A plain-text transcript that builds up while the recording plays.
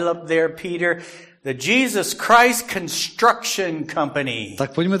up there, Peter, the Jesus Christ Construction Company.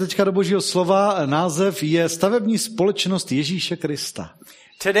 Tak pojďme teďka do Božího slova. Název je Stavební společnost Ježíše Krista.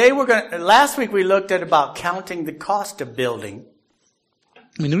 Last week we looked at about counting the cost of building.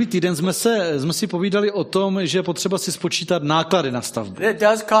 Minulý týden jsme si povídali o tom, že je potřeba si spočítat náklady na stavbu. It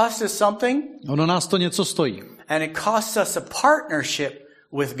does cost us something. Ono nás to něco stojí. And it costs us a partnership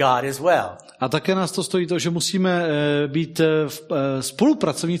with God as well. A také nás to stojí to, že musíme být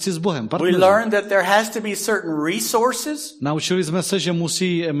spolupracovníci s Bohem. We learned that there has to be certain resources. Naučili jsme se, že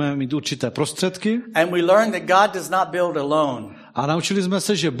musíme mít určité prostředky. And we learned that God does not build alone. A naučili jsme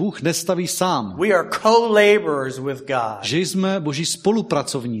se, že Bůh nestaví sám. We are co-laborers with God. Že jsme Boží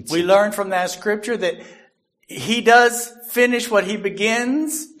spolupracovníci. We learned from that scripture that he does finish what he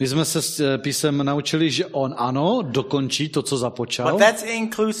begins. My jsme se z písem naučili, že on ano, dokončí to, co započal. But that's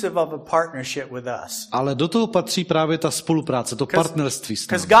inclusive of a partnership with us. Ale do toho patří právě ta spolupráce, to partnerství s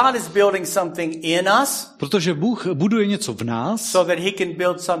námi. Because God is building something in us. Protože Bůh buduje něco v nás. So that he can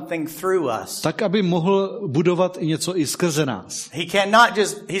build something through us. Tak, aby mohl budovat i něco i skrze nás.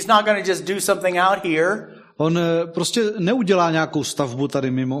 He's not going to just do something out here. On prostě neudělá nějakou stavbu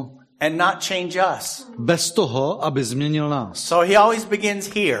tady mimo. And not change us. Bez toho, aby změnil nás. So he always begins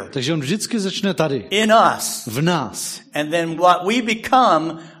here. Takže on vždycky začne tady. In us. V nás. And then what we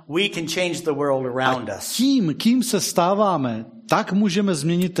become, we can change the world around us. Tím, kým se stáváme, tak můžeme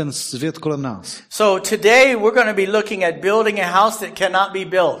změnit ten svět kolem nás. So today we're going to be looking at building a house that cannot be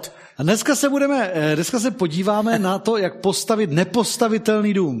built. A dneska se podíváme na to, jak postavit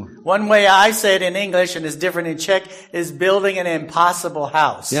nepostavitelný dům. One way I say it in English and it's different in Czech is building an impossible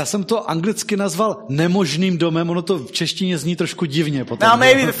house. Já jsem to anglicky nazval nemožným domem, ono to v češtině zní trošku divně potom. Now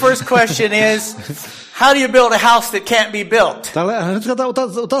maybe the first question is, how do you build a house that can't be built? Ale hnedka ta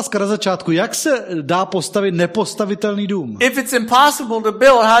otázka na začátku, jak se dá postavit nepostavitelný dům? If it's impossible to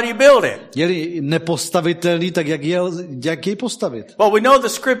build, how do you build it? Je-li nepostavitelný, tak jak jej postavit? Well, we know the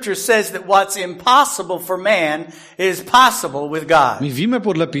scripture says that what's impossible for man is possible with God. My víme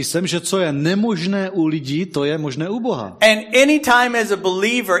podle písem, že co je nemožné u lidí, to je možné u Boha. And any time as a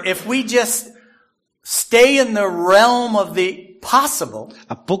believer, if we just stay in the realm of the possible.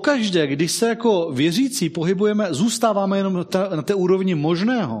 A pokaždé, když se jako věřící zůstáváme jenom na té úrovni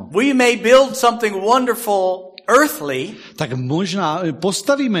možného. We may build something wonderful earthly, tak možná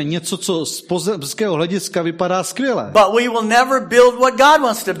postavíme něco, co z pozemského hlediska vypadá skvěle. But we will never build what God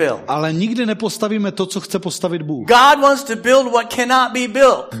wants to build. Ale nikdy nepostavíme to, co chce postavit Bůh. God wants to build what cannot be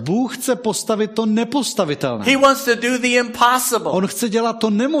built. Bůh chce postavit to nepostavitelné. He wants to do the impossible. On chce dělat to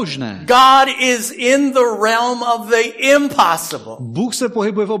nemožné. God is in the realm of the impossible. Bůh se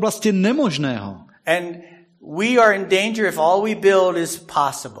pohybuje v oblasti nemožného. And we are in danger if all we build is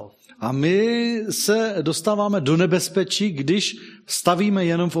possible. A my se dostáváme do nebezpečí, když stavíme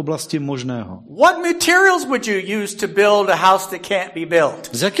jenom v oblasti možného. What materials would you use to build a house that can't be built?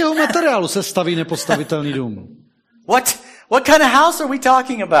 Z jakého materiálu se staví nepostavitelný dům? What kind of house are we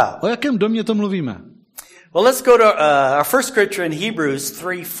talking about? O jakém domě to mluvíme? Well, let's go to our first scripture in Hebrews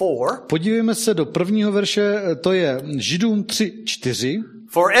 3:4. Podívejme se do prvního verše, to je Židům 3:4.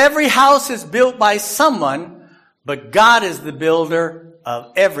 For every house is built by someone, but God is the builder of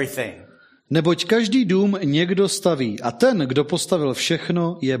everything. Neboť každý dům někdo staví a ten, kdo postavil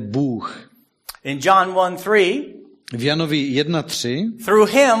všechno, je Bůh. In John 1:3, v Janovi 1:3, through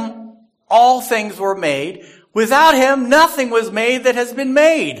him all things were made, without him nothing was made that has been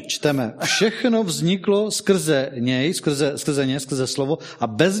made. Čteme, všechno vzniklo skrze něj, skrze slovo a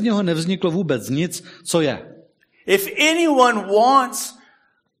bez něho nevzniklo vůbec nic, co je. If anyone wants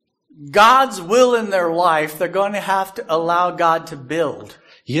God's will in their life, they're going to have to allow God to build.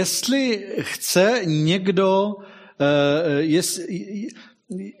 Jestli chce někdo,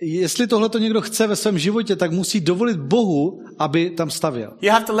 jestli tohleto někdo chce ve svém životě, tak musí dovolit Bohu, aby tam stavěl.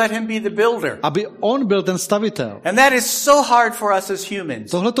 You have to let him be the builder. Aby on byl ten stavitel. And that is so hard for us as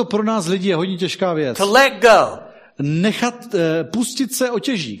humans. Tohleto pro nás lidi je hodně těžká věc. To let go. Pustit se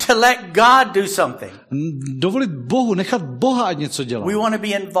otěží. To let God do something. Dovolit Bohu, nechat Boha ať něco dělat. We want to be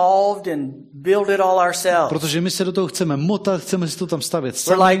involved and build it all ourselves. Protože my se do toho chceme motat, chceme si to tam stavět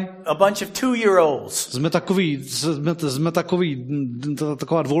sami. We're like a bunch of 2-year-olds. Jsme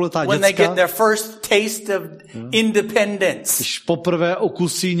taková dvouletá děcka. When they get their first taste of independence. Když poprvé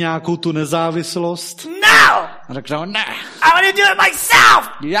okusí nějakou tu nezávislost. No! A řeknou, ne. I want to do it myself.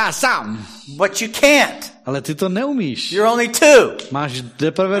 Já sám. But you can't. Ale ty to neumíš. You're only 2. Máš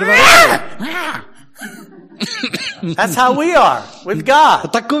teprve 2 roky. That's how we are with A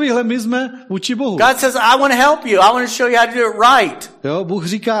God. takovýhle my jsme vůči Bohu. God says, I want to help you. I want to show you how to do it right. Jo, Bůh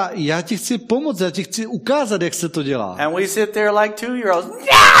říká, já ti chci pomoct, já ti chci ukázat, jak se to dělá. And we sit there like 2-year-olds.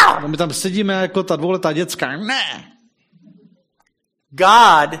 No! A my tam sedíme jako ta dvouletá děcka. Ne!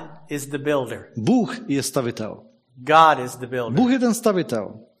 God is the builder. Bůh je stavitel. God is the builder. Bůh je ten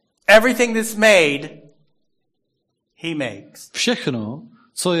stavitel. Everything that's made, he makes. Všechno,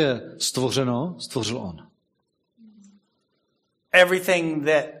 co je stvořeno, stvořil on. Everything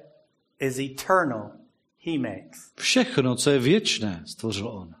that is eternal, he makes. Všechno, co je věčné, stvořil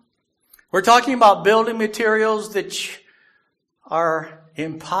on. We're talking about building materials that are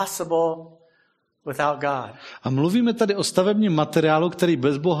impossible without God. A mluvíme tady o stavebním materiálu, který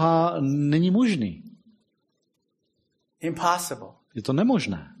bez Boha není možný. Impossible. Je to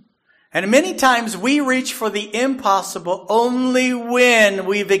nemožné. And many times we reach for the impossible only when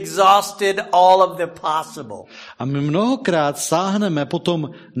we've exhausted all of the possible. A my mnohokrát sáhneme po tom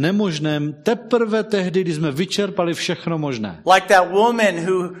nemožném teprve tehdy, kdy jsme vyčerpali všechno možné. Like that woman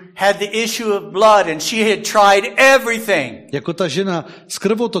who had the issue of blood and she had tried everything. Jako ta žena s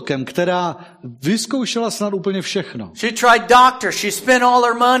krvotokem, která vyzkoušela snad úplně všechno. She tried doctors, she spent all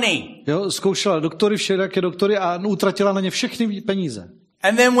her money. Jo, zkoušela doktory, všelijaké doktory a utratila na ně všechny peníze.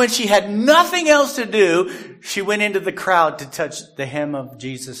 And then when she had nothing else to do, she went into the crowd to touch the hem of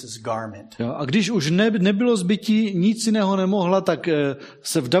Jesus' garment. Jo, a když už nebylo zbytí, nic jiného nemohla, tak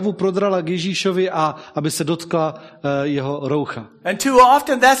se v davu prodrala k Ježíšovi a aby se dotkla jeho roucha. And too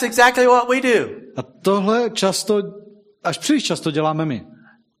often that's exactly what we do. A tohle často, až příliš často děláme my.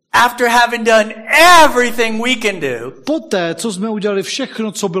 After having done everything we can do, Poté, co jsme udělali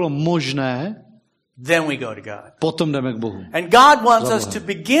všechno, co bylo možné, then we go to God. potom jdeme k Bohu. And God wants us to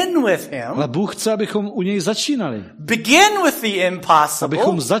begin with Him. Ale Bůh chce, abychom u něj začínali. Begin with the impossible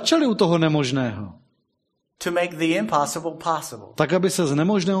Abychom začali u toho nemožného. to make the impossible possible. Tak, aby se z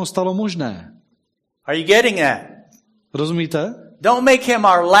nemožného stalo možné. Are you getting that? Rozumíte? Don't make Him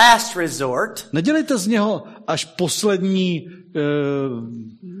our last resort. Nedělejte z něho až poslední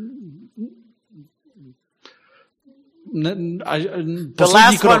The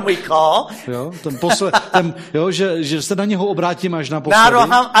last krok. one we call. Jo, jo, že se na něho obrátíme až na Now,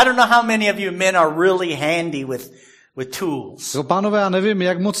 poslední. I don't know how many of you men are really handy with tools. Jo, pánové, já nevím,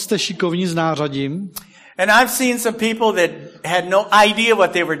 jak moc jste šikovní s nářadím. And I've seen some people that had no idea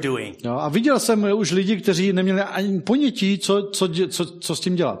what they were doing. Jo, a viděl jsem už lidi, kteří neměli ani ponětí, co s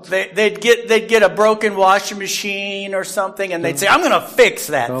tím dělat. They'd get a broken washing machine or something and they'd say, I'm going to fix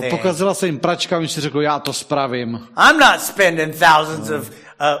that Jo, thing. pokazila se jim pračka, oni si řekl, já to spravím. I'm not spending thousands of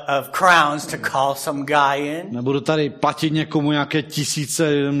crowns to call some guy in. Nebudu tady platit někomu nějaké tisíce,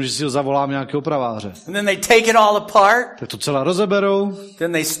 jenom že si ho zavolám nějakého praváře. And then they take it all apart. Tak to celé rozeberou,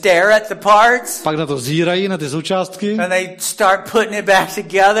 Then they stare at the parts. pak na to zírají, na ty součástky, And they start putting it back pak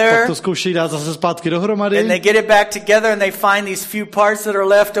together. to zkoušejí dát zase zpátky dohromady, And they get it back together and they find these few parts that are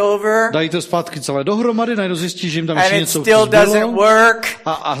left over. dají to zpátky celé dohromady, najednou zjistí, že jim tam ještě And it něco still doesn't zbylo work.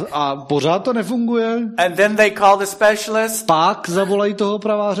 a pořád to nefunguje. And then they call the specialist. Pak zavolají toho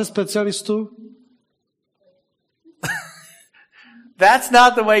praváře specialistu. That's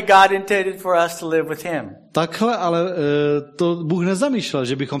not the way God intended for us to live with Him. Takhle, ale to Bůh nezamýšlel,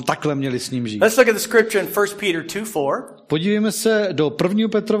 že bychom takhle měli s ním žít. Let's look at the scripture in 1 Peter 2:4. Podívejme se do 1.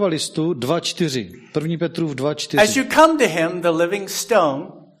 Petrova listu 2:4. 1. Petrův As 2:4. you come to Him, the living stone,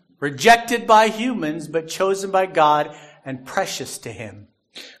 rejected by humans, but chosen by God and precious to Him.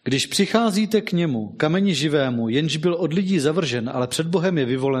 Když přicházíte k němu, kameni živému, jenž byl od lidí zavržen, ale před Bohem je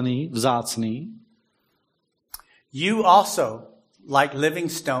vyvolený, vzácný, You also, like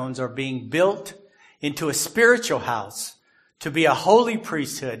living stones, are being built into a spiritual house to be a holy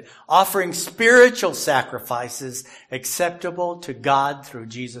priesthood, offering spiritual sacrifices acceptable to God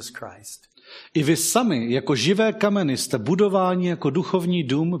through Jesus Christ. i vy sami jako živé kameny jste budováni jako duchovní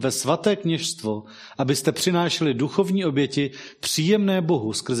dům ve svaté kněžstvo, abyste přinášeli duchovní oběti příjemné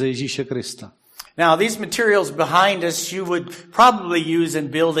Bohu skrze Ježíše Krista. Now, these materials behind us you would probably use in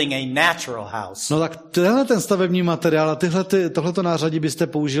building a natural house. No tak tenhle ten stavební materiál a tohleto nářadí byste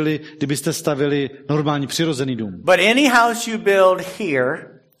použili, kdybyste stavili normální přirozený dům. But any house you build here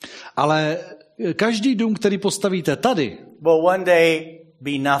Ale každý dům, který postavíte tady, will one day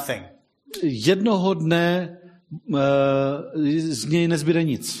be nothing. jednoho dne z něj nezbyde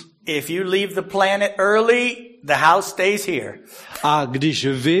nic. If you leave the planet early, the house stays here. A když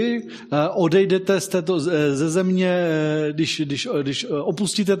vy odejdete ze země, když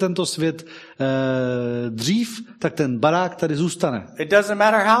opustíte tento svět dřív, tak ten barák tady zůstane. It doesn't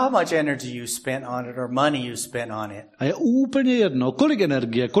matter how much energy you spent on it or money you spent on it. A je úplně jedno, kolik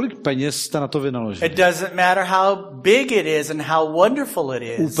energie, kolik peněz jste na to vynaložili. It doesn't matter how big it is and how wonderful it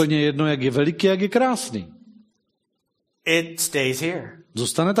is. Úplně jedno, jak je veliký, jak je krásný. It stays here.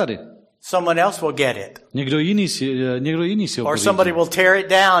 Zůstane tady. Someone else will get it. Někdo jiný si ho Or pořídí. somebody will tear it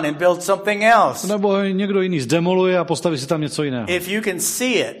down and build something else. Nebo někdo jiný zdemoluje a postaví si tam něco jiného. If you can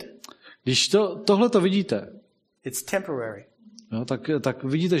see it, Když tohle to vidíte, it's temporary. jo, tak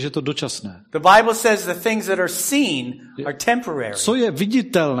vidíte, že je to dočasné. The Bible says the things that are seen are temporary. Co je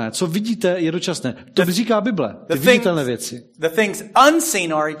viditelné, co vidíte, je dočasné. To říká Bible. Ty The viditelné věci. the things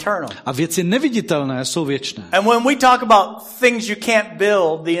unseen are eternal. A věci neviditelné jsou věčné. And when we talk about things you can't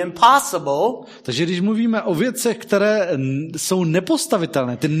build, the impossible, Takže když mluvíme o věcech, které jsou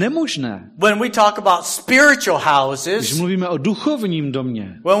nepostavitelné, ty nemožné, when we talk about spiritual když houses, mluvíme o duchovním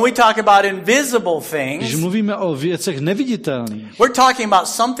domě, when we talk about invisible když things, mluvíme o věcech neviditelných, we're talking about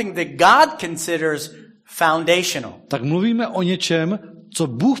something that God considers foundational. tak mluvíme o něčem, co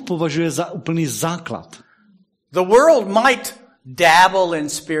Bůh považuje za úplný základ. The world might dabble in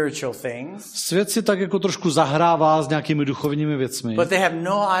spiritual things, Svět si tak jako trošku zahrává s nějakými duchovními věcmi, but they have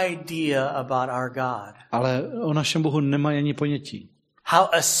no idea about our God. ale o našem Bohu nemají ani ponětí. How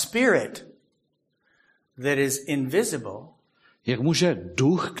a spirit that is invisible Jak může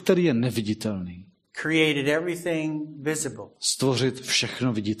duch, který je neviditelný, created everything visible. stvořit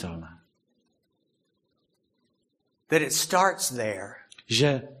všechno viditelné? That it starts there.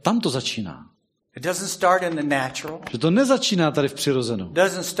 Že tam to začíná. It doesn't start in the natural. Že to nezačíná tady v přirozenou.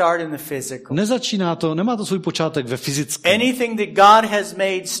 Doesn't start in the physical. Nezačíná to, nemá to svůj počátek ve fyzickém. Anything that God has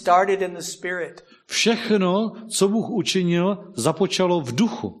made started in the spirit. Všechno, co Bůh učinil, započalo v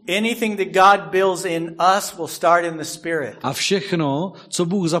duchu. Anything that God builds in us will start in the spirit. A všechno, co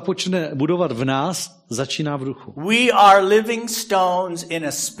Bůh započne budovat v nás, začíná v duchu. We are living stones in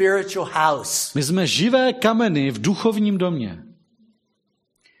a spiritual house. My jsme živé kameny v duchovním domě.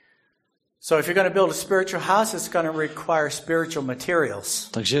 So if you're going to build a spiritual house, it's going to require spiritual materials.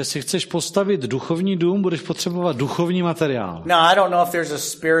 Takže jestli chceš postavit duchovní dům, budeš potřebovat duchovní materiál. Now, I don't know if there's a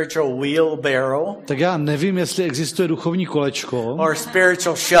spiritual wheelbarrow Tak já nevím, jestli existuje duchovní kolečko, or a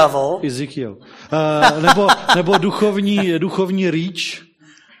spiritual shovel. Ezekiel, nebo duchovní rýč.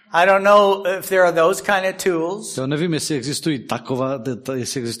 I don't know if there are those kind of tools, Já nevím, jestli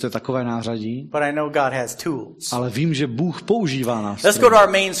existuje takové nářadí, but I know God has tools. ale vím, že Bůh používá Let's go nástroje. to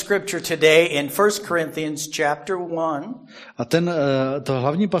our main scripture today in 1 Corinthians chapter 1. A to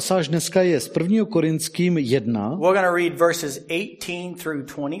hlavní pasáž dneska je z 1. Korinským 1, We're going to read verses 18 through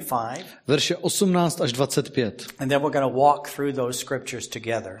 25, verše 18 až 25. and then we're going to walk through those scriptures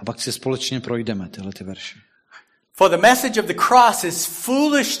together. A pak si společně projdeme tyhle ty verše. For the message of the cross is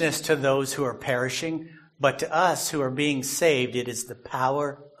foolishness to those who are perishing, but to us who are being saved, it is the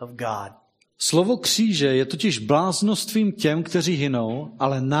power of God. Slovo kříže je totiž bláznostvím těm, kteří hynou,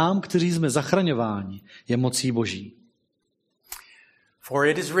 ale nám, kteří jsme zachraňováni, je mocí Boží. For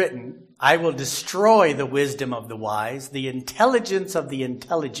it is written, I will destroy the wisdom of the wise, the intelligence of the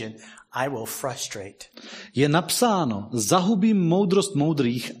intelligent I will frustrate. Je napsáno, zahubím moudrost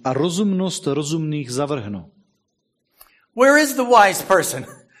moudrých a rozumnost rozumných zavrhnu. Where is the wise person?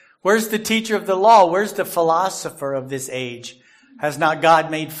 Where's the teacher of the law? Where's the philosopher of this age? Has not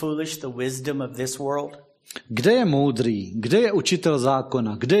God made foolish the wisdom of this world? Kde je moudrý? Kde je učitel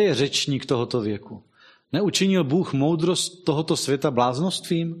zákona? Kde je řečník tohoto věku? Neučinil Bůh moudrost tohoto světa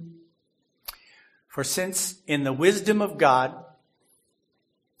bláznostvím? For since in the wisdom of God,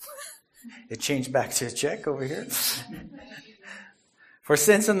 it changed back to a Czech over here. For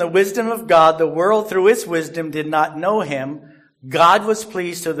since in the wisdom of God, the world through its wisdom did not know him, God was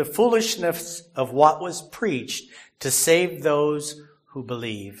pleased through the foolishness of what was preached to save those who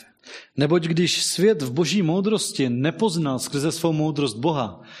believe. Neboť když svět v boží moudrosti nepoznal skrze svou moudrost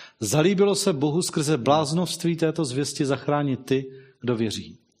Boha, zalíbilo se Bohu skrze bláznovství této zvěsti zachránit ty, kdo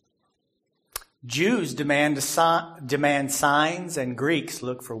věří. Jews demand signs and Greeks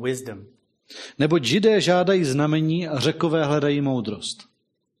look for wisdom. Neboť Židé žádají znamení a Řekové hledají moudrost.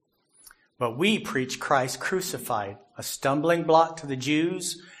 But we preach Christ crucified, a stumbling block to the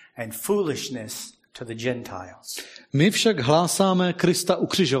Jews and foolishness to the Gentiles. My však hlásáme Krista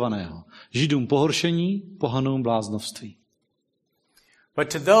ukřižovaného, Židům pohoršení, pohanům bláznovství.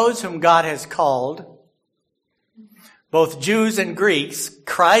 But to those whom God has called, both Jews and Greeks,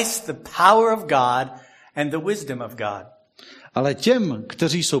 Christ the power of God and the wisdom of God. ale těm,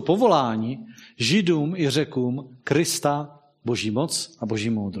 kteří jsou povoláni, Židům i Řekům, Krista, Boží moc a Boží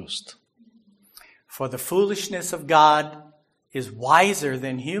moudrost. For the foolishness of God is wiser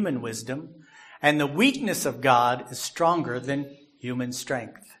than human wisdom, and the weakness of God is stronger than human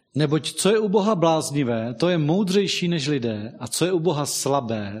strength. Neboť co je u Boha bláznivé, to je moudřejší než lidé, a co je u Boha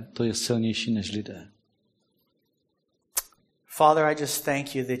slabé, to je silnější než lidé. Father, I just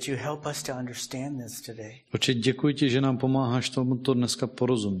thank you that you help us to understand this today. Oče, děkuji ti, že nám pomáháš tomuto dneska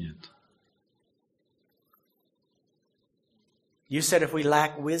porozumět. You said if we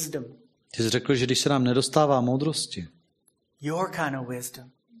lack wisdom, Ty jsi řekl, že když se nám nedostává moudrosti, your kind of wisdom,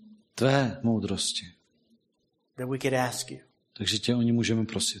 tvé moudrosti, that we could ask you. takže tě o ní můžeme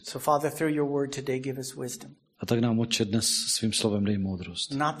prosit. So Father, through your word today, give us wisdom. A tak nám, Otče, dnes svým slovem dej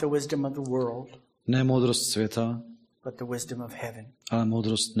moudrost. Not the wisdom of the world, Ne moudrost světa, but the wisdom of heaven. ale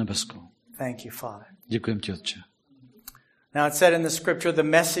moudrost nebeskou. Thank you, Father. Děkujem ti, Otče. Now it said in the scripture, the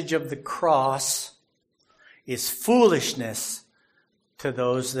message of the cross is foolishness to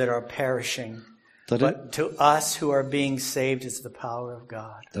those that are perishing. Tady, But to us who are being saved is the power of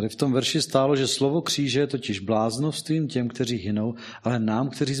God. tady v tom verši stálo, že slovo kříže je totiž bláznovstvím těm, kteří hynou, ale nám,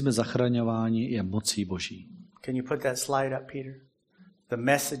 kteří jsme zachraňováni, je mocí Boží. Can you put that slide up, Peter? The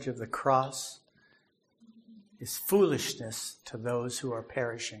message of the cross is foolishness to those who are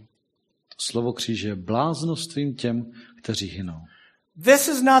perishing. Slovo kříže je bláznovstvím těm, kteří hynou. This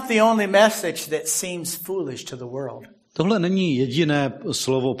is not the only message that seems foolish to the world. Tohle není jediné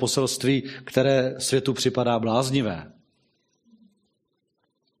slovo poselství, které světu připadá bláznivé.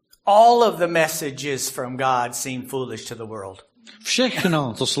 All of the messages from God seem foolish to the world.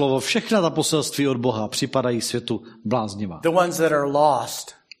 Všechno to slovo, všechna ta poselství od Boha připadají světu bláznivá. The ones that are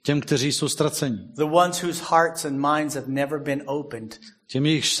lost, Těm, kteří jsou ztraceni. the ones whose hearts and minds have never been opened. Těm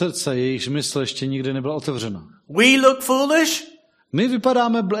jejich srdce, jejich mysl ještě nikdy nebyla otevřena. We look foolish, My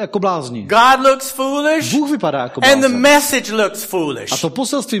vypadáme jako blázni. God looks foolish, Bůh vypadá jako and the blázen. message looks foolish. A to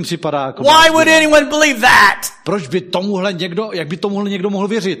poselstvím připadá jako Why would bláznivé. anyone believe that? Proč by tomuhle někdo, jak by tomuhle někdo mohl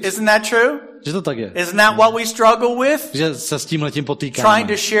věřit? Isn't that true? Že to tak je. Isn't that what we struggle with? Že se s tímhletím Trying potýkáme.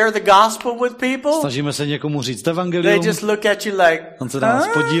 to share the gospel with people? Snažíme se někomu říct They evangelium. just look at you like, On se na nás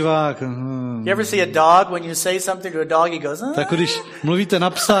huh? podívá. You ever see a dog, when you say something to a dog, he goes, huh? Tak jako když mluvíte na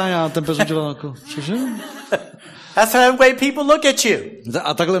psa a ten pes udělá jako, cože? That's the way people look at you.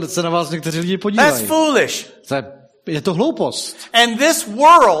 A takhle se na vás někteří lidi That's podívají. foolish. Je to hloupost. And this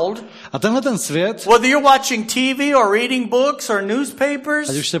world, A tenhle ten svět, whether you're watching TV or reading books or newspapers,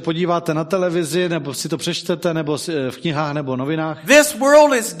 ať už se podíváte na televizi, nebo si to přečtete, nebo v knihách, nebo novinách, this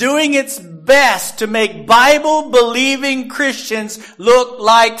world is doing its best to make Bible-believing Christians look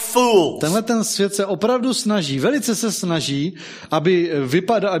like fools. tenhle ten svět se opravdu snaží, velice se snaží,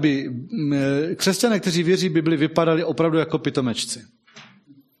 aby křesťané, kteří věří Bibli, vypadali opravdu jako pitomečci.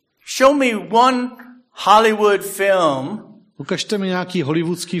 Show me one Hollywood film Ukažte mi nějaký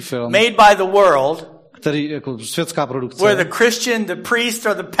hollywoodský film, made by the world který jako světská produkce, where the Christian, the priest,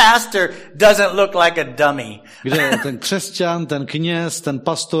 or the pastor doesn't look like a dummy. kde ten křesťan, ten kněz, ten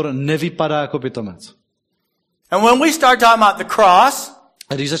pastor nevypadá jako pitomec. And when we start talking about the cross,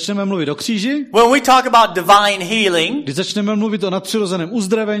 A když začneme mluvit o kříži, when we talk about divine healing, když začneme mluvit o nadpřirozeném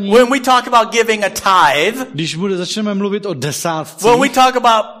uzdravení, when we talk about giving a tithe, když začneme mluvit o desátcích, when we talk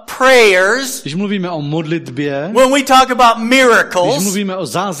about prayers, když mluvíme o modlitbě, when we talk about když miracles, mluvíme o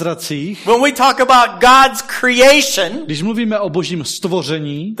zázracích, when we talk about God's creation, když mluvíme o božím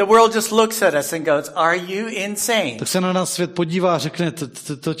stvoření, the world just looks at us and goes, are you insane? tak se na nás svět podívá a řekne,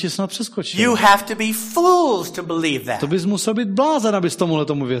 to ti snad přeskočilo. You have to be fools to believe that. To bys musel být blázen, abys tomu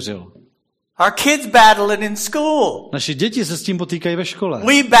věřil. Our kids battle it in school. Naše děti se s tím potýkají ve škole.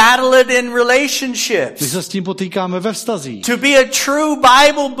 We battle it in My relationships. se s tím potýkáme ve vztazích. To be a true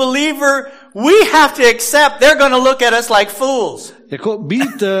Bible believer, we have to accept they're going to look at us like fools. Jako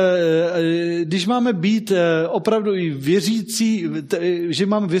když máme být opravdu i věřící, že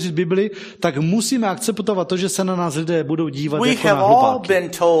máme věřit Bibli, tak musíme akceptovat to, že se na nás lidé budou dívat We jako na have all hlupáky. been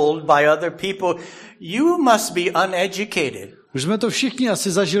told by other people, you must be uneducated. Už jsme to všichni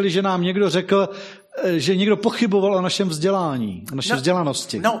asi zažili, že nám někdo řekl, že někdo pochyboval o našem vzdělání, o naší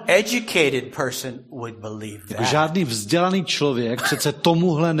vzdělanosti. No educated person would believe Jako that. žádný vzdělaný člověk přece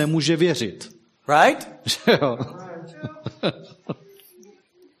tomuhle nemůže věřit. Right? Že jo?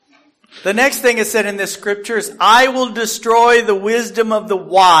 The next thing is said in this scripture is, I will destroy the wisdom of the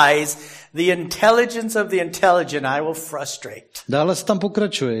wise, the intelligence of the intelligent I will frustrate. Dále se tam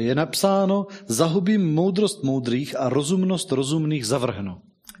pokračuje. Je napsáno, zahubím moudrost moudrých a rozumnost rozumných zavrhnu.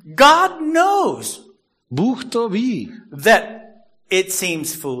 God knows Bůh to ví, that it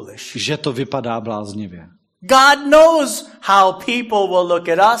seems foolish. že to vypadá bláznivě. God knows how people will look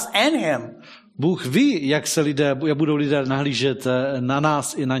at us and him. Bůh ví, jak budou lidé nahlížet na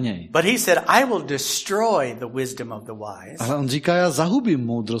nás i na něj. But he said, I will destroy the wisdom of the wise. Ale on říká, já zahubím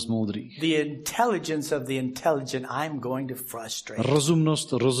moudrost moudrých. The intelligence of the intelligent I'm going to frustrate.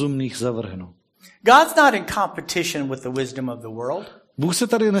 Rozumnost rozumných zavrhnu. God's not in competition with the wisdom of the world. Bůh se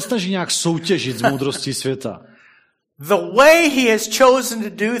tady nesnaží nějak soutěžit s moudrostí světa. The way he has chosen to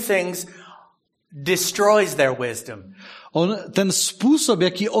do things destroys their wisdom. Ten způsob,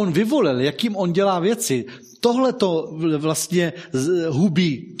 jaký on vyvolil, jakým on dělá věci, tohle to vlastně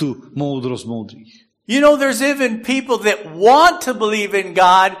hubí tu moudrost moudrých. You know, there's even people that want to believe in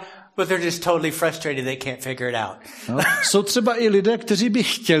God, but they're just totally frustrated they can't figure it out. No, jsou třeba i lidé, kteří by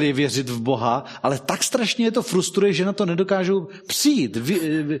chtěli věřit v Boha, ale tak strašně je to frustruje, že na to nedokážou přijít,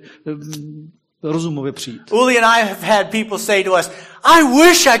 rozumově přijít. Uli and I have had people say to us, I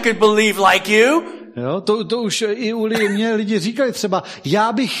wish I could believe like you. Jo, to už i Uli mě lidi říkali třeba,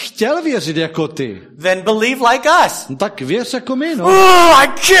 já bych chtěl věřit jako ty. Then believe like us. No, tak věř jako my, no. Oh, I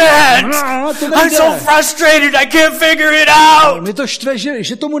can't. No, to I'm nejde. so frustrated I can't figure it out. Mě to štve,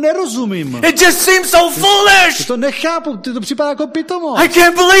 že tomu nerozumím. It just seems so foolish. To nechápu, ty to připadá jako pitomo. I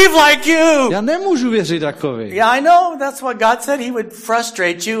can't believe like you. Já nemůžu věřit jako vy. Yeah, I know. That's what God said. He would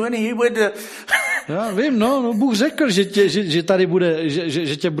frustrate you and he would... Já vím, no, Bůh řekl, že tady bude,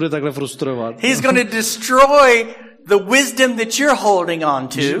 že tě bude takhle frustrovat. He's going to destroy the wisdom that you're holding on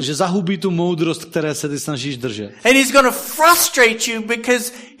to. Že zahubí tu moudrost, které se ty snažíš držet. And he's going to frustrate you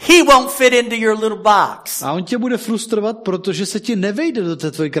because he won't fit into your little box. A on tě bude frustrovat, protože se ti nevejde do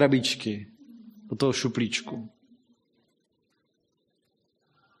té tvoje krabičky, do toho šuplíčku.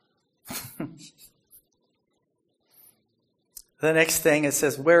 The next thing it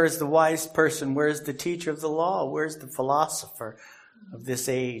says, where is the wise person? Where is the teacher of the law? Where is the philosopher of this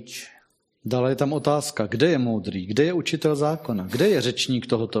age? Dále je tam otázka, kde je moudrý, kde je učitel zákona, kde je řečník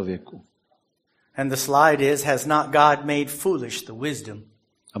tohoto věku. And the slide is, has not God made foolish the wisdom?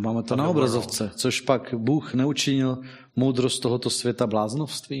 A máme to na obrazovce, což pak Bůh neučinil moudrost tohoto světa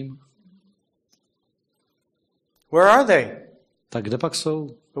bláznovstvím. Where are they? Tak kde pak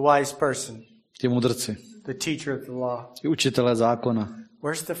jsou The wise person, ti mudrci, the teacher of the law. ti učitelé zákona?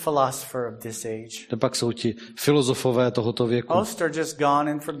 Where's the philosopher of this age? Kde pak jsou ti filozofové tohoto věku? Most are just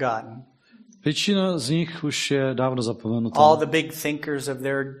gone and forgotten. Většina z nich už je dávno zapomenutá. All the big thinkers of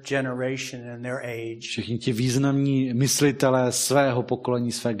their generation and their age. Všichni ti významní myslitelé svého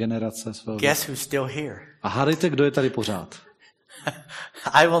pokolení, své generace, svého věku. Guess who's still here? A hádejte, kdo je tady pořád.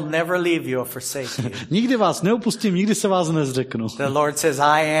 I will never leave you or forsake you. Nikdy vás neopustím, nikdy se vás nezřeknu. The Lord says,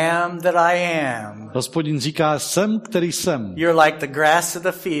 I am that I am. Hospodin říká, jsem, který jsem. You're like the grass of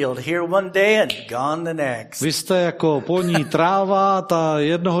the field, here one day and gone the next. Vy jste jako polní tráva, ta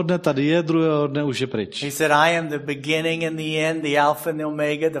jednoho dne tady je, druhého dne už je pryč. He said, I am the beginning and the end, the alpha and the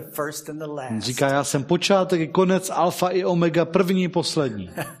omega, the first and the last. Říká, já jsem počátek i konec, alfa i omega, první i poslední.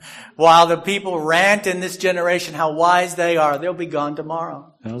 While the people rant in this generation how wise they are, they'll be gone tomorrow.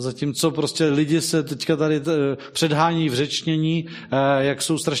 Jo, zatímco prostě lidi se teďka tady předhání v řečnění, jak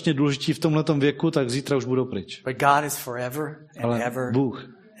jsou strašně důležití v tomhletom věku, tak zítra už budou pryč. But God is forever and Ale ever Bůh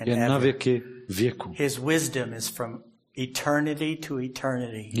je and na ever. věky věku. His wisdom is from eternity to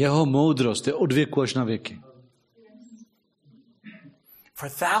eternity. Jeho moudrost je od věku až na věky. For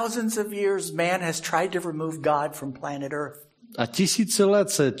thousands of years, man has tried to remove God from planet Earth. A tisíce let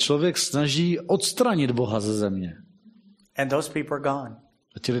se člověk snaží odstranit Boha ze země. And those people are gone.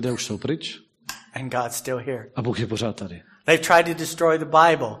 A ti lidé už jsou pryč And God's still here. a Bůh je pořád tady. They've tried to destroy the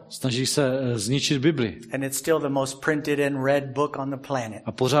Bible. Snaží se zničit Bibli. And it's still the most printed and read book on the planet.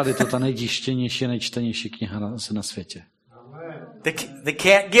 A pořád je to ta nejtištěnější, nejčtenější kniha na světě. They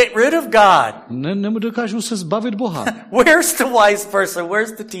can't get rid of God. Nedokážou se zbavit Boha. Where's the wise person?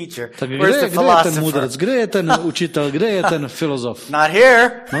 Where's the teacher? Tak Where's the kde je ten philosopher? mudrec? Kde je ten učitel? Kde je ten filozof? Not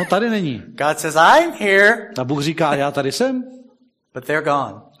here. No, tady není. God says, I'm here, A Bůh říká, já tady jsem, but they're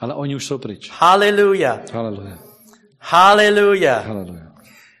gone. ale oni už jsou pryč. Hallelujah. Haleluja. Hallelujah. Haleluja.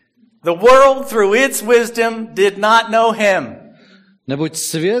 The world through its wisdom did not know him. Neboť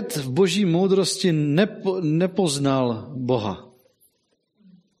svět v boží moudrosti nepoznal Boha.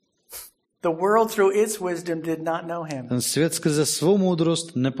 The world through its wisdom did not know him. Ten svět skrze svou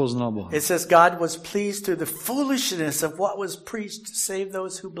moudrost nepoznal Boha. It says God was pleased through the foolishness of what was preached to save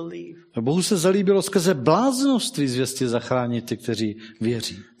those who believe. Bohu se zalíbilo skrze bláznoství zvěsti zachránit ty, kteří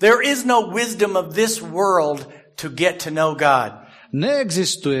věří. There is no wisdom of this world to get to know God.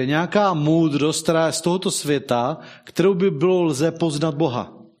 Neexistuje nějaká moudrost, která je z tohoto světa, kterou by bylo lze poznat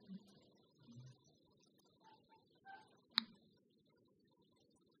Boha.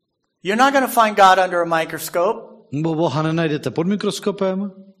 You're not going to find God under a microscope. Boha nenajdete pod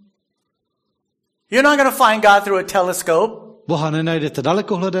mikroskopem. You're not going to find God through a telescope. Boha nenajdete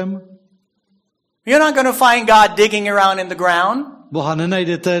dalekohledem. You're not going to find God digging around in the ground. Boha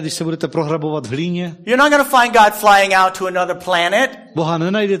nenajdete, když se budete prohrabovat v hlíně. You're not going to find God flying out to another planet. Boha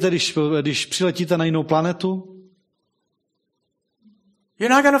nenajdete, když přiletíte na jinou planetu.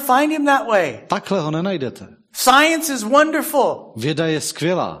 You're not going to find him that way. Takhle ho nenajdete. Science is wonderful. Věda je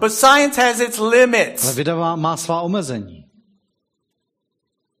skvělá, But science has its ale limits. věda má svá omezení.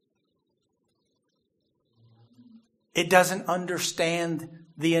 It doesn't understand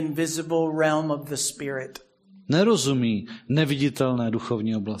the invisible realm of the spirit. Nerozumí neviditelné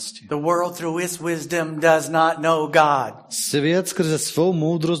duchovní oblasti. The world through its wisdom does not know God. Svět skrze svou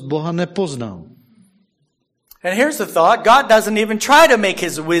moudrost Boha nepoznal. And here's the thought, God doesn't even try to make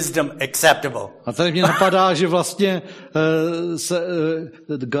his wisdom acceptable. A tady mě napadá, že vlastně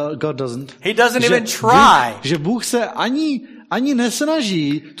God doesn't. He doesn't even try. Že Bůh se ani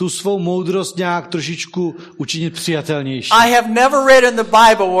nesnaží tu svou moudrost nějak trošičku učinit přijatelnější. I have never read in the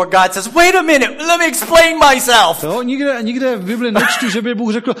Bible where God says, wait a minute, let me explain myself. Jo, nikde v Bibli nečtu, že by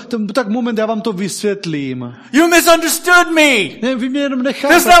Bůh řekl, tak moment, já vám to vysvětlím. You misunderstood me. Ne, vy mě jenom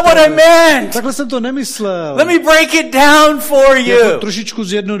nechápete. That's not what I meant. Takhle jsem to nemyslel. Let me break it down for Já to you. trošičku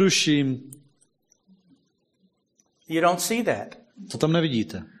zjednoduším. You don't see that. To tam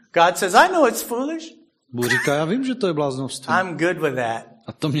nevidíte. God says, I know it's foolish. Bůh říká, já vím, že to je bláznovství. I'm good with that.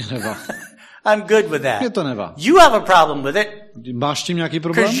 A to mě nevá. I'm good with that. Mě to nevá. You have a problem with it Máš tím nějaký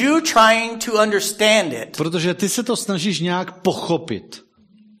problém? because you're trying to understand it. Protože ty se to snažíš nějak pochopit.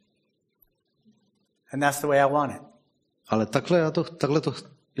 And that's the way I want it. Ale takhle to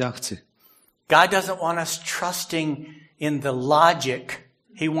já chci. God doesn't want us trusting in the logic.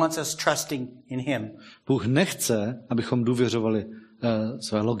 He wants us trusting in him. Bůh nechce, abychom důvěřovali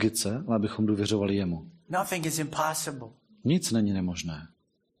své logice, ale abychom důvěřovali jemu. Nothing is impossible Nic není nemožné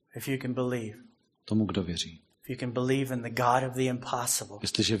if you can believe. tomu, kdo věří. If you can believe in the God of the impossible,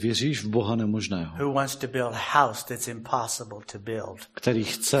 Jestliže věříš v Boha nemožného, who wants to build a house that's impossible to build. který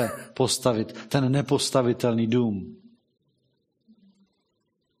chce postavit ten nepostavitelný dům.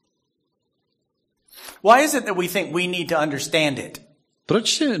 Why is it that we think we need to understand it?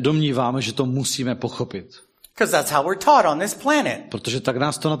 Proč si domníváme, že to musíme pochopit? Because that's how we're taught on this planet. Protože tak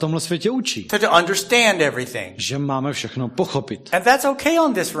nás to na tomhle světě učí. To understand everything. Že máme všechno pochopit. And that's okay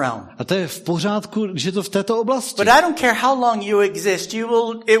on this realm. A to je v pořádku, když je to v této oblasti. But I don't care how long you exist, it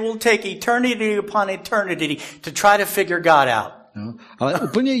will take eternity upon eternity to try to figure God out. Jo? Ale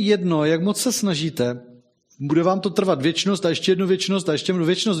úplně jedno, jak moc se snažíte, bude vám to trvat věčnost a ještě jednu věčnost a ještě jednu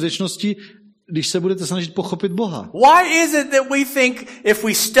věčnost věčnosti, když se budete snažit pochopit Boha. Why is it that we think if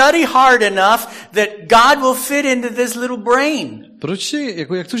we study hard enough that God will fit into this little brain? Proč si,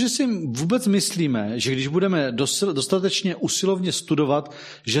 jak to, že si vůbec myslíme, že když budeme dostatečně usilovně studovat,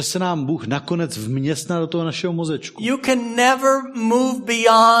 že se nám Bůh nakonec vměstná do toho našeho mozečku? You can never move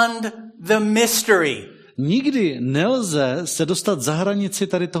beyond the mystery. Nikdy nelze se dostat za hranici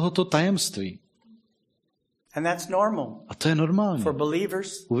tady tohoto tajemství. And that's normal A to je normální. for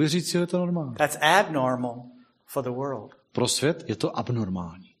believers. U věřícího je to normální. That's abnormal for the world. Pro svět je to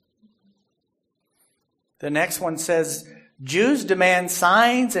abnormální. The next one says, Jews demand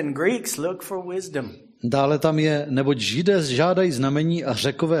signs and Greeks look for wisdom. Dále tam je, neboť Židé žádají znamení a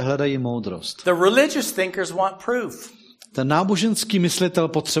Řekové hledají moudrost. The religious thinkers want proof. Ten náboženský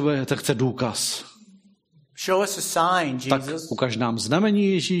myslitel chce důkaz. Show us a sign, Tak Jesus. ukaž nám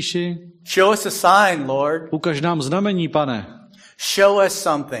znamení, Ježíši. Show us a sign, Lord. Ukaž nám znamení, Pane. Show us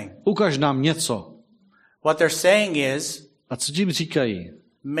something. Ukaž nám něco. What they're saying is, A co tím říkají?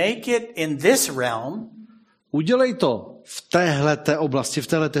 make it in this realm Udělej to v téhleté oblasti, v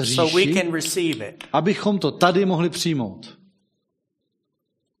téhleté so we říši, can receive it. abychom to tady mohli přijmout.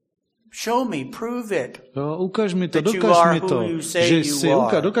 Show me, prove it. Jo, ukaž mi to, That you dokaž are mi who to, you say že you jsi.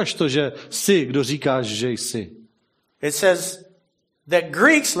 are. Dokaž to, že jsi, kdo říkáš, že jsi. It says that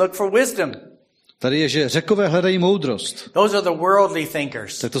Greeks look for wisdom. Tady je, že Řekové hledají moudrost. Those are the worldly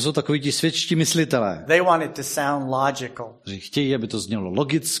thinkers. Tak to jsou takoví ti světští myslitelé. They want it to sound logical. Kteří chtějí, aby to znělo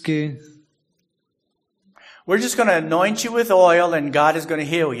logicky. We're just going to anoint you with oil and God is going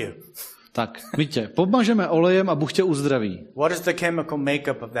to heal you. Tak, my tě pomažeme olejem a Bůh tě uzdraví. What is the chemical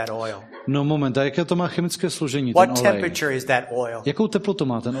makeup of that oil? No moment, a jaké to má chemické složení, What ten olej? temperature is that oil? Jakou teplotu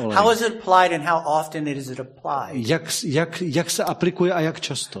má ten olej? How is it applied and how often is it applied? Jak se aplikuje a jak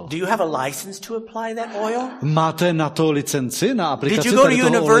často? Do you have a license to apply that oil? Máte na to licenci, na aplikaci Did you go to tady toho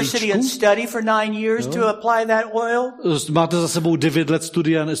university and olejčku? study for 9 years to apply that oil? Máte za sebou 9 let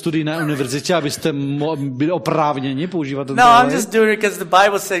studií na univerzitě, abyste byli oprávněni používat ten No, I'm olej? just doing it because the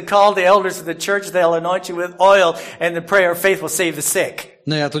Bible said, call the elders of the church, they'll anoint you with oil, and the prayer of faith will save the sick.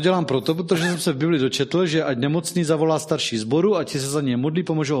 Ne, já to dělám proto, protože jsem se v Bibli dočetl, že ať nemocný zavolá starší sboru a ti se za ně modlí,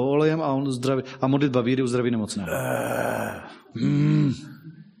 pomůžou ho olejem a on zdraví, a modlitba víry uzdraví nemocného.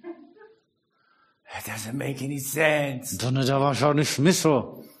 That doesn't make any sense. To nedává žádný smysl.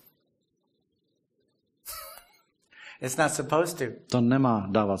 It's not supposed to. To nemá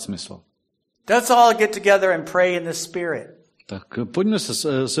dávat smysl. Let's all get together and pray in the Spirit. Tak pojďme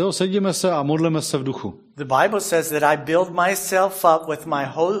sedíme se a modleme se v duchu. The Bible says that I build myself up with my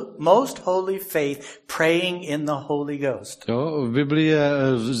most holy faith, praying in the Holy Ghost. Jo, v Biblii je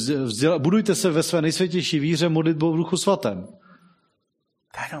budujte se ve své nejsvětější víře modlitbou v duchu svatém.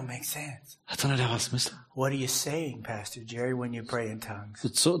 That don't make sense. A to nedává smysl. What are you saying, Pastor Jerry, when you pray in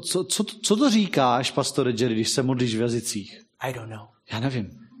tongues? Co to říkáš, pastore Jerry, když se modlíš v jazycích? I don't know. Já nevím.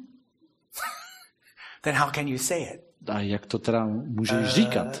 Then how can you say it? A jak to teda můžeš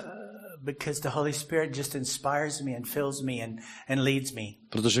říkat? Because the Holy Spirit just inspires me and fills me and leads me.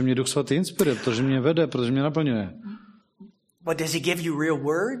 Protože mě Duch Svatý inspiruje, protože mě vede, protože mě naplňuje. But does he give you real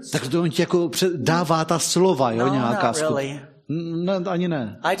words? Tak to on ti jako dává ta slova, jo, No, nějaká not really. Ne, ani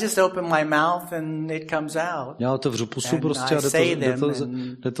ne. I just open my mouth and it comes out. Já otevřu pusu And prostě I a say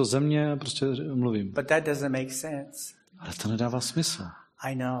jde to ze mě a prostě mluvím. But that doesn't make sense. Ale to nedává smysl.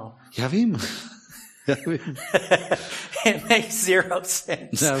 I know. Já vím. Já vím. It makes zero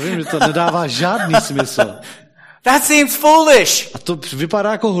sense. Já vím, že to nedává žádný smysl. That seems foolish. A to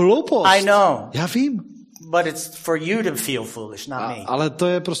vypadá jako hloupost. I know. Já vím. But it's for you to feel foolish, not me. Ale to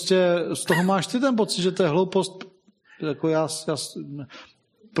je prostě, z toho máš ty ten pocit, že to je hloupost, jako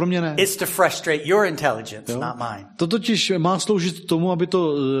pro mě ne. It's to frustrate your intelligence, Jo? not mine. To totiž má sloužit tomu, aby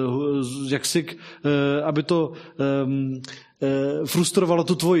to, aby to frustrovalo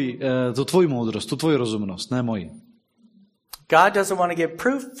tu tvoji moudrost, tu tvoji rozumnost, ne moji. God doesn't want to give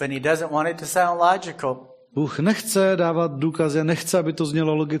proof and he doesn't want it to sound logical. Bůh nechce dávat důkazy, nechce, aby to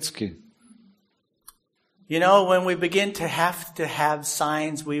znělo logicky. You know, when we begin to have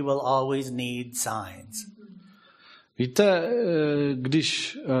signs, we will always need signs. Víte,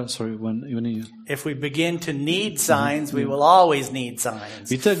 když... If we begin to need signs, we will always need signs.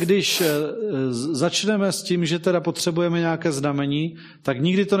 Víte, když začneme s tím, že teda potřebujeme nějaké znamení, tak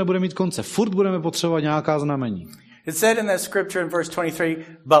nikdy to nebude mít konce. Furt budeme potřebovat nějaká znamení. It said in that scripture in verse 23,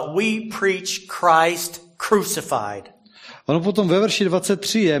 but we preach Christ crucified. Ono potom ve verši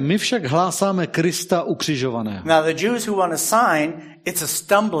 23 je, my však hlásáme Krista ukřižovaného. Now the Jews who want a sign, it's a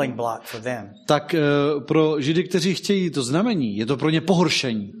stumbling block for them. Tak pro Židy, kteří chtějí to znamení, je to pro ně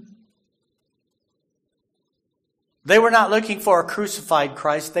pohoršení. They were not looking for a crucified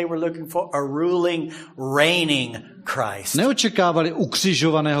Christ, they were looking for a ruling, reigning Christ. Neočekávali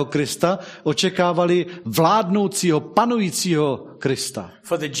ukřižovaného Krista, očekávali vládnoucího, panujícího Krista.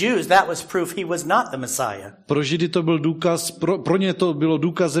 For the Jews, that was proof he was not the Messiah. Pro Židy to byl důkaz, pro ně to bylo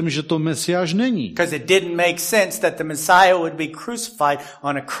důkazem, že to Mesiáš není. Because it didn't make sense that the Messiah would be crucified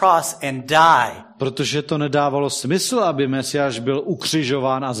on a cross and die. Protože to nedávalo smysl, aby Mesiáš byl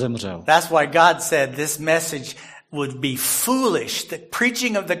ukřižován a zemřel. That's why God said this message would be foolish. The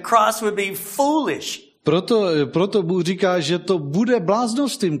preaching of the cross would be foolish. Proto Bůh říká, že to bude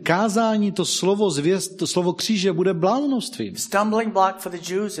bláznovstvím. Kázání, to slovo kříže bude bláznovstvím. Stumbling block for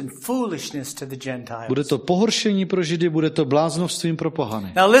the Jews and foolishness to the Gentiles. Bude to pohoršení pro Židy, bude to bláznovstvím pro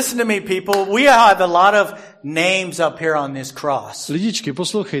pohany. Now listen to me, people. We have a lot of names up here on this cross. Lidičky,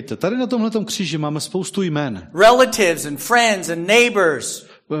 poslouchejte. Tady na tomhletom kříži máme spoustu jmen. Relatives and friends and neighbors.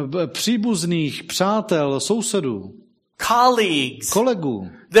 Příbuzných, přátel, sousedů. Colleagues. Kolegů.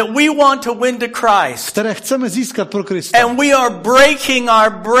 That we want to win to Christ. Které chceme získat pro Krista. And we are breaking our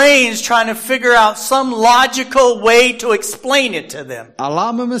brains trying to figure out some logical way to explain it to them. A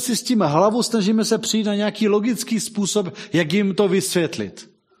lámeme si s tím hlavu, snažíme se přijít na nějaký logický způsob, jak jim to vysvětlit.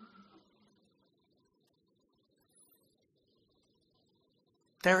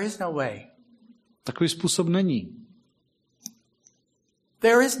 There is no way. Takový způsob není.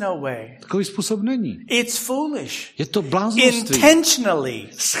 There is no way. Takový způsob není. It's foolish. Je to bláznoství. Intentionally.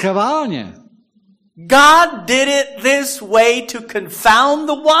 Schválně. God did it this way to confound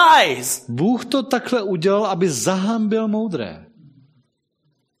the wise. Bůh to takhle udělal, aby zahambil moudré.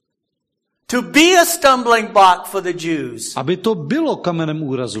 To be a stumbling block for the Jews. Aby to bylo kamenem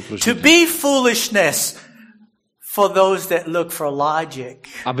úrazu pro To Židy. be foolishness for those that look for logic.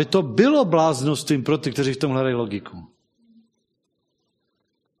 Aby to bylo bláznostvím pro ty, kteří v tom hledají logiku.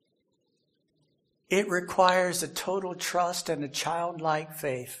 It requires a total trust and a childlike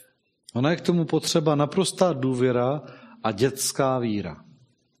faith. Ona je k tomu potřeba naprostá důvěra a dětská víra.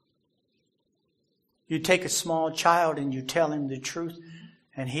 You take a small child and you tell him the truth,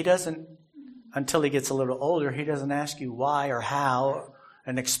 and he doesn't, until he gets a little older, he doesn't ask you why or how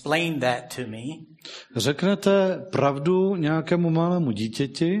and explain that to me. Řeknete pravdu nějakému malému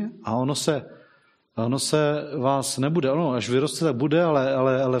dítěti a ono se vás nebude, až vyroste, tak bude,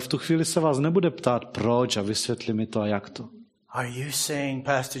 ale v tu chvíli se vás nebude ptát proč a vysvětli mi to a jak to. Are you saying,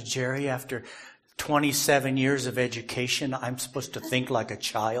 Pastor Jerry, after 27 years of education, I'm supposed to think like a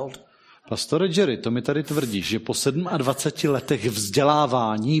child? Pastore Jerry, to mi tady tvrdíš, že po 27 letech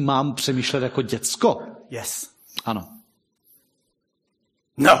vzdělávání mám přemýšlet jako děcko? Yes. Ano.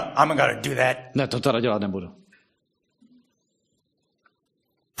 No, I'm not going to do that. Ne, to teda dělat nebudu.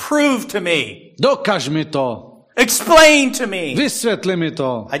 Prove to me. Dokaž mi to. Explain to me. Vysvětli mi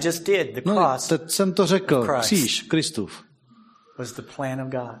to. I just did. The No, cross teď jsem to řekl. Christ. Kříž, Kristův. was the plan of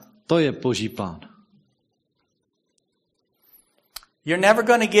God. To je Boží plán. You're never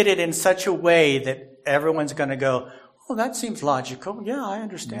going to get it in such a way that everyone's going to go, oh, that seems logical. Yeah, I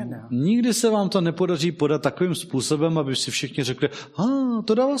understand now. Nikdy se vám to nepodaří podat takovým způsobem, aby si všichni řekli,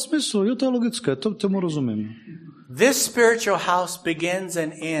 to dává smysl, jo, to je logické, tomu rozumím. This spiritual house begins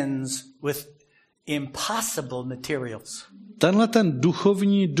and ends with impossible materials. Tenhle ten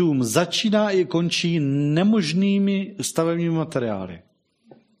duchovní dům začíná i končí nemožnými stavebními materiály.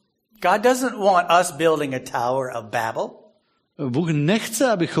 God doesn't want us building a tower of Babel. Bůh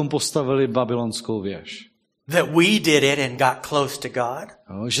nechce, abychom postavili babylonskou věž. That we did it and got close to God.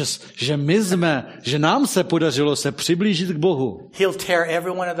 Jo, že nám se podařilo se přiblížit k Bohu. He'll tear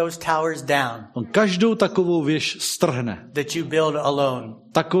every one of those towers down. On každou takovou věž strhne. That you build alone.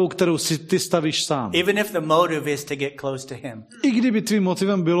 Takovou, kterou si ty stavíš sám. Even if the motive is to get close to him. I kdyby tvým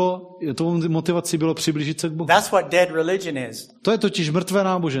motivem tvou motivací bylo přiblížit se k Bohu. That's what dead religion is. To je totiž mrtvé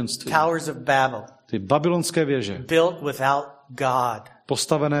náboženství. Towers of Babel. Ty babylonské věže. Built without God.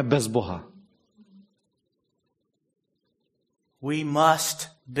 Postavené bez Boha. We must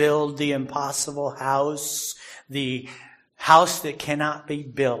build the impossible house, the house that cannot be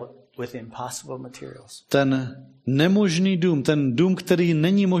built with impossible materials. Ten nemožný dům, ten dům, který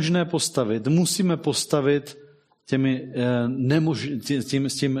není možné postavit, musíme postavit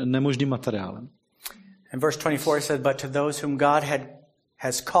s tím nemožným materiálem. In verse 24 it says, but to those whom God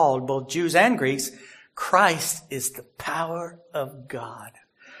has called, both Jews and Greeks, Christ is the power of God.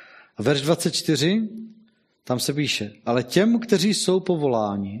 A verš 24, tam se píše, ale těm, kteří jsou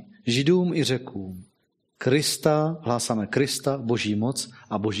povoláni, Židům i Řekům, hlásáme Krista, Boží moc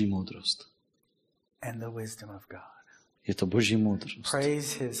a Boží moudrost. And the wisdom of God. Je to Boží moudrost.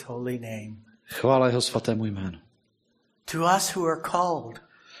 Praise his holy name. Chvála jeho svatému jménu. To us who are called.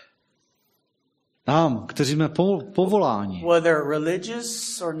 Nám, kteří jsme povoláni. Whether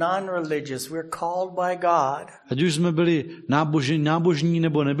religious or non-religious, we're called by God. Ať už jsme byli nábožní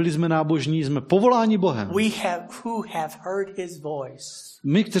nebo nebyli jsme nábožní, jsme povoláni Bohem. Who have heard his voice.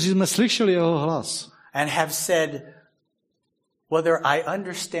 My, kteří jsme slyšeli jeho hlas. And have said, whether I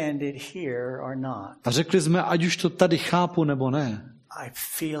understand it here or not. A řekli jsme, ať už to tady chápu nebo ne. I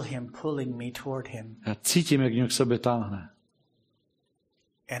feel him pulling me toward him. Já cítím, jak mě k sobě táhne.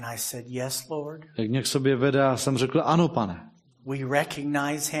 And I said, yes, Lord. Jak mě k sobě vede a jsem řekl, ano, Pane. We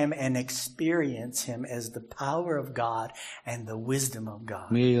recognize him and experience him as the power of God and the wisdom of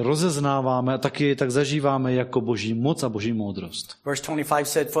God. My jej rozeznáváme a taky jej tak zažíváme jako Boží moc a Boží moudrost. Verse 25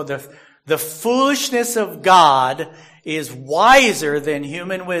 said, for the foolishness of God is wiser than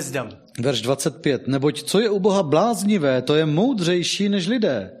human wisdom. Verš 25. Neboť co je u Boha bláznivé, to je moudřejší než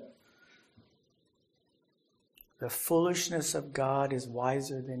lidé. The foolishness of God is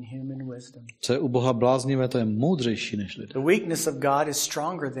wiser than human wisdom. Co je u Boha bláznivé, to je moudřejší než lidé. The weakness of God is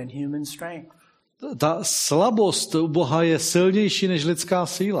stronger than human strength. Ta slabost u Boha je silnější než lidská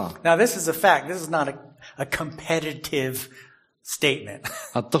síla. Now this is a fact. This is not a competitive statement.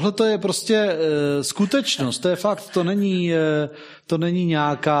 A tohle to je prostě skutečnost, to je fakt, to není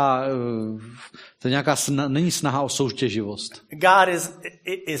nějaká není snaha o soutěživost. God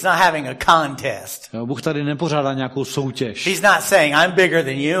is not having a contest. Jo, Bůh tady nepořádá nějakou soutěž. He's not saying I'm bigger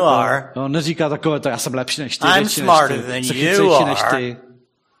than you are. Jo, neříká takové to, já jsem lepší než ty, I'm větší smarter než ty, than jsem you chytřejší než are. ty.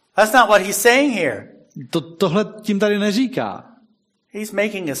 That's not what he's saying here. Tohle tím tady neříká. He's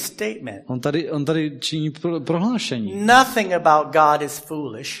making a statement. On tady činí prohlášení. Nothing about God is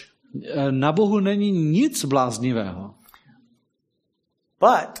foolish. Na Bohu není nic bláznivého.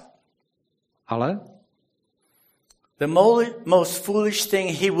 But Ale the most foolish thing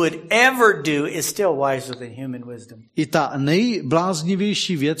he would ever do is still wiser than human wisdom. i ta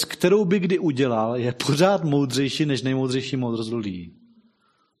nejbláznivější věc, kterou by kdy udělal, je pořád moudřejší než nejmoudřejší moudrost lidí.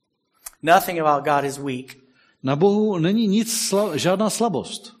 Nothing about God is weak. Na Bohu není žádná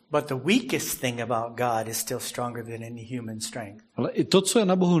slabost. But the weakest thing about God is still stronger than any human strength. Ale i to, co je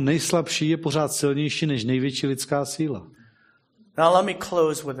na Bohu nejslabší, je pořád silnější než největší lidská síla. Now let me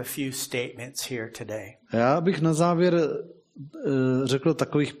close with a few statements here today. Já bych na závěr řekl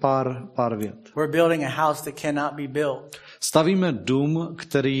takových pár vět. We're building a house that cannot be built Stavíme dům,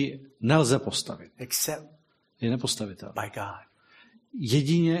 který nelze postavit. except Je nepostavitelný. by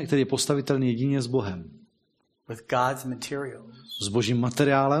God, Který je postavitelný jedině s Bohem. with God's materials, S Božím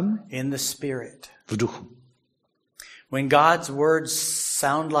materiálem in the Spirit. v duchu. When God's words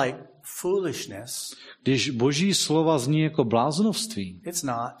sound like foolishness, Když Boží slova zní jako bláznovství, it's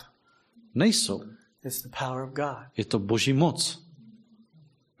not. nejsou. It's the power of God. Je to Boží moc.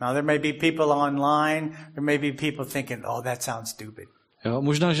 Now there may be people online, there may be people thinking, oh, that sounds stupid. Jo,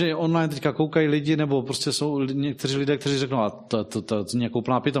 možná, že online teďka koukají lidi, nebo prostě jsou někteří lidé, kteří řeknou, a to zní jako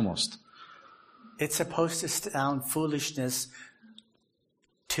úplná pitomost. It's supposed to sound foolishness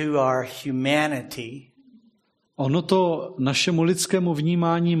to our humanity, Ono to našemu lidskému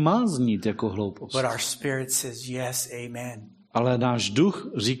vnímání má znít jako hloupost. but our spirit says yes, amen. Ale náš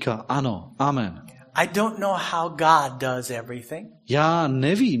duch říká ano, amen. I don't know how God does everything. Já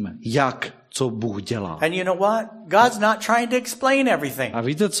nevím, co Bůh dělá. And you know what? God's not trying to explain everything. A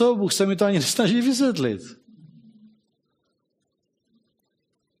víte co? Bůh se mi to ani nesnaží vysvětlit.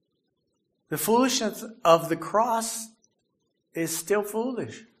 The foolishness of the cross is still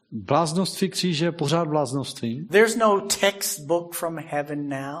foolish. Bláznoství kříže je pořád bláznovstvím. There's no textbook from heaven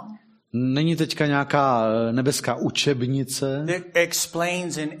now Není teďka nějaká nebeská učebnice, that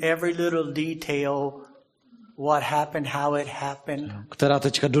explains in every little detail what happened, how it happened. která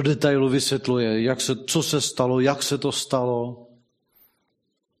teďka do detailu vysvětluje, co se stalo, jak se to stalo.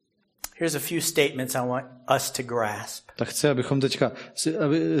 Here's a few statements I want us to grasp. Tak chci, abychom teďka,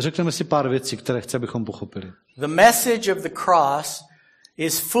 řekneme si pár věcí, které chci, abychom pochopili. The message of the cross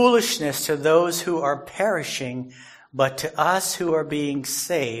is foolishness to those who are perishing, but to us who are being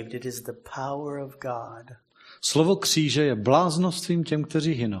saved, it is the power of God. Slovo kříže je bláznovstvím těm,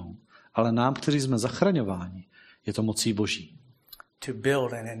 kteří hynou, ale nám, kteří jsme zachraňováni, je to mocí Boží. To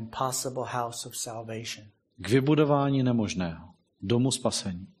build an impossible house of salvation. K vybudování nemožného, domu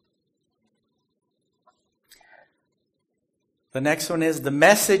spasení. The next one is the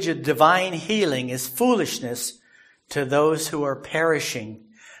message of divine healing is foolishness to those who are perishing,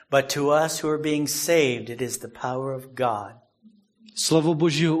 but to us who are being saved, it is the power of God. Slovo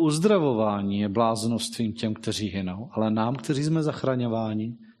Božího uzdravování je bláznovstvím těm, kteří hynou, ale nám, kteří jsme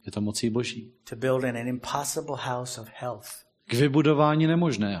zachraňováni, je to mocí Boží. To build an impossible house of health. K vybudování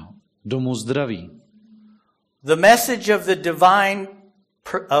nemožného, domu zdraví. The message of the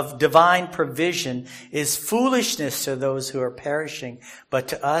divine provision is foolishness to those who are perishing, but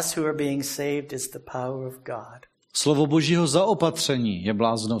to us who are being saved is the power of God. Slovo Božího zaopatření je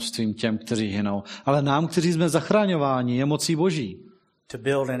bláznovstvím těm, kteří hynou, ale nám, kteří jsme zachraňováni, je mocí Boží. To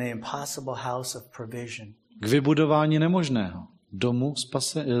build an impossible house of provision. K vybudování nemožného, domu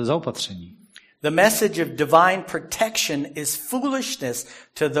zaopatření. The message of divine protection is foolishness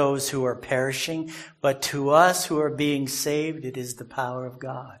to those who are perishing, but to us who are being saved, it is the power of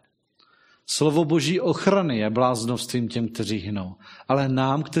God. Slovo Boží ochrany je bláznovstvím těm, kteří hynou, ale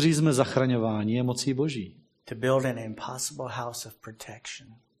nám, kteří jsme zachraňováni, je mocí Boží. To build an impossible house of protection.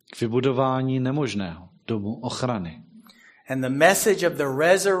 K vybudování nemožného, domu ochrany. And the message of the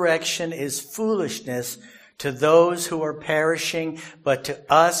resurrection is foolishness to those who are perishing, but to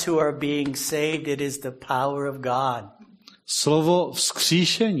us who are being saved, it is the power of God. Slovo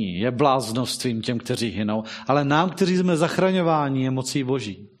vzkříšení je bláznovstvím těm, kteří hynou, ale nám, kteří jsme zachraňováni, je mocí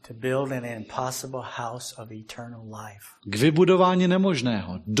Boží. To build an impossible house of eternal life. K vybudování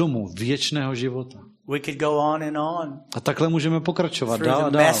nemožného, domu věčného života. We could go on and on. A takhle můžeme pokračovat Through dál a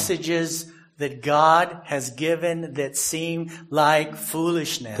the dál. messages that God has given that seem like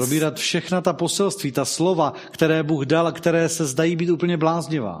foolishness. Probírat všechna ta poselství, ta slova, které Bůh dal a které se zdají být úplně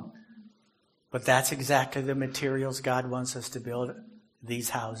bláznivá. But that's exactly the materials God wants us to build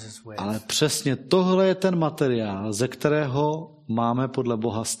these houses with. Ale přesně tohle je ten materiál, ze kterého máme podle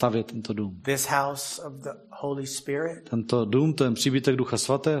Boha stavět tento dům. This house of the Holy Spirit. Tento dům, ten příbytek Ducha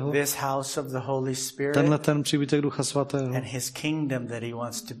Svatého. This house of the Holy Spirit. Tenhle ten příbytek Ducha Svatého. And his kingdom that he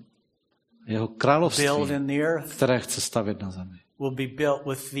wants to Jeho království, build in the earth. které chce stavět na zemi. will be built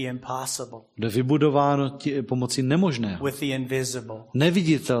with the impossible, bude vybudováno pomocí nemožného, with the invisible,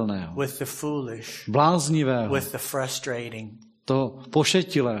 neviditelného, with the foolish, bláznivého, with the frustrating. to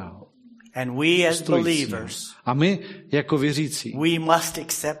pošetilého. And we as believers, A my, jako věřící, we must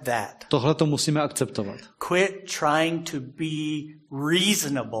accept that. tohle to musíme akceptovat. Quit trying to be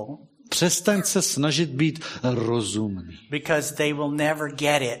reasonable, Přestaň se snažit být rozumný, because they will never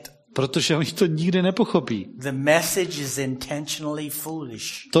get it. protože oni to nikdy nepochopí. The message is intentionally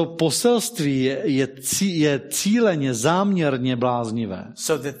foolish, To poselství je cíleně, záměrně bláznivé.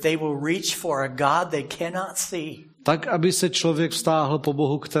 so that they will reach for a God they cannot see. Tak, aby se člověk vztáhl po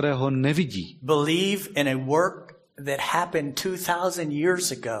Bohu, kterého nevidí. Believe in a work that happened 2000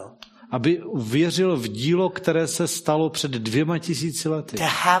 years ago. Aby věřil v dílo, které se stalo před 2000 lety. To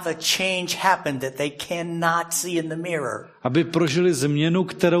have a change happen that they cannot see in the mirror. Aby prožili změnu,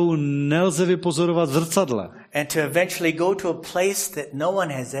 kterou nelze vypozorovat v zrcadle. And to eventually go to a place that no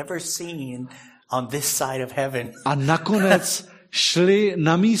one has ever seen on this side of heaven. A nakonec šli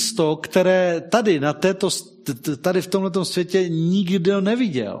na místo, které tady v tomhletom světě nikdo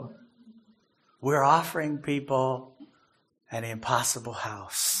neviděl. We're offering people an impossible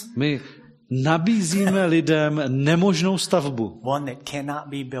house. My nabízíme lidem nemožnou stavbu. One that cannot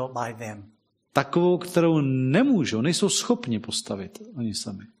be built by them. Takovou, kterou nejsou schopni postavit oni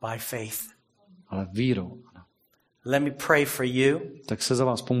sami. By faith. Ale vírou. Let me pray for you. Tak se za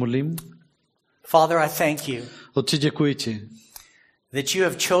vás pomodlím. Father, I thank you Otče, děkuji ti, that you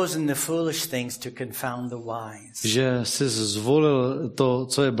have chosen the foolish things to confound the wise. že jsi zvolil to,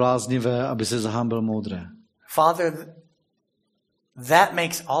 co je bláznivé, aby se zahámbil moudré. Father, that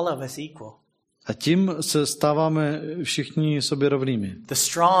makes all of us equal. A tím se stáváme všichni sobě rovnými. The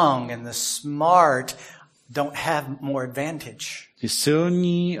strong and the smart don't have more advantage. Ti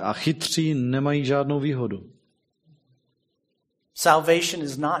silní a chytří nemají žádnou výhodu. Salvation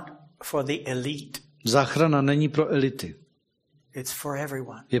is not for the elite. Záchrana není pro elity. It's for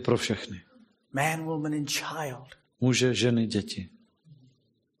everyone. Je pro všechny. Man, woman and child. Muže, ženy, děti.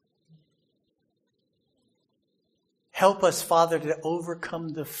 Help us, Father, to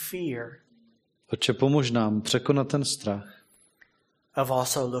overcome the fear Otče, pomož nám překonat ten strach of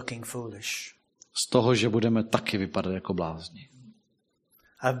also looking foolish. z toho, že budeme taky vypadat jako blázni.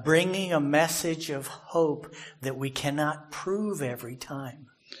 Of bringing a message of hope that we cannot prove every time.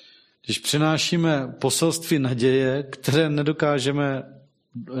 Když přinášíme poselství naděje, které nedokážeme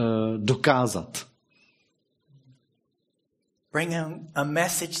dokázat. Bring a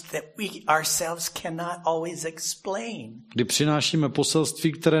message that we ourselves cannot always explain. Kdy přinášíme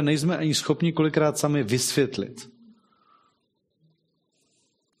poselství, které nejsme ani schopni kolikrát sami vysvětlit.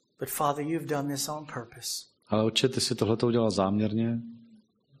 But Father, you've done this on purpose. Ale Otče, ty si tohleto udělal záměrně,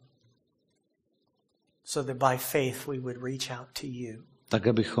 so that by faith we would reach out to you tak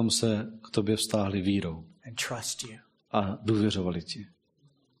abychom se k tobě vztáhli vírou and trust you. a důvěřovali ti.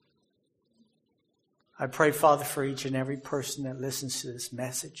 I pray, Father, for each and every person that listens to this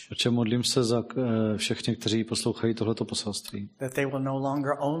message, Otče, modlím se za všechny, kteří poslouchají tohleto poselství. that they will no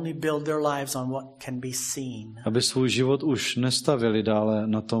longer only build their lives on what can be seen, Aby svůj život už nestavili dále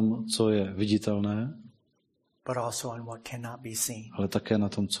na tom, co je viditelné, but also on what cannot be seen. ale také na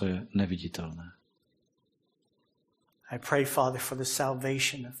tom, co je neviditelné. I pray, Father, for the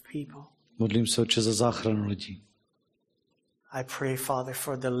salvation of people. Modlím se, Otče, za záchranu lidí. I pray, Father,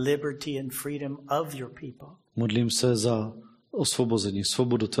 for the liberty and freedom of your people, Modlím se za osvobození,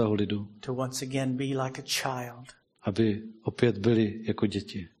 svobodu tvého lidu, to once again be like a child, aby opět byli jako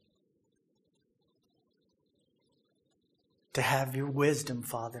děti. to have your wisdom,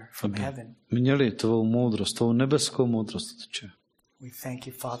 Father, from Aby heaven. měli tvou moudrost, tvou nebeskou moudrost, Otče. We thank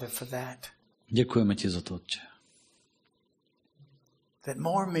you, Father, for that. Děkujeme ti za to, Otče. That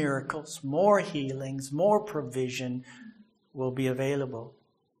more miracles, more healings, more provision will be available.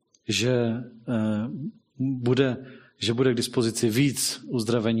 Že bude k dispozici víc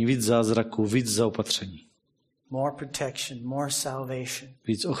uzdravení, víc zázraků, víc zaopatření. More protection, more salvation.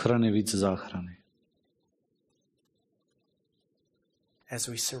 Víc ochrany, víc záchrany. As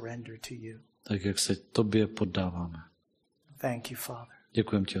we surrender to you. Tak, jak se tobě poddáváme. Thank you, Father.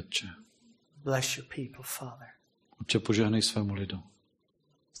 Děkujeme ti, Otče. Bless your people, Father. Otče, požehnej svému lidu.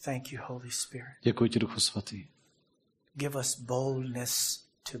 Thank you, Holy Spirit. Děkuji ti, Duchu Svatý. Give us boldness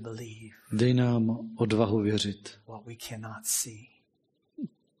to believe Dej nám odvahu věřit what we cannot see.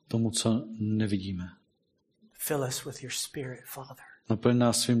 tomu, co nevidíme. Fill us with your Spirit, Father. Naplň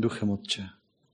nás svým duchem, Otče.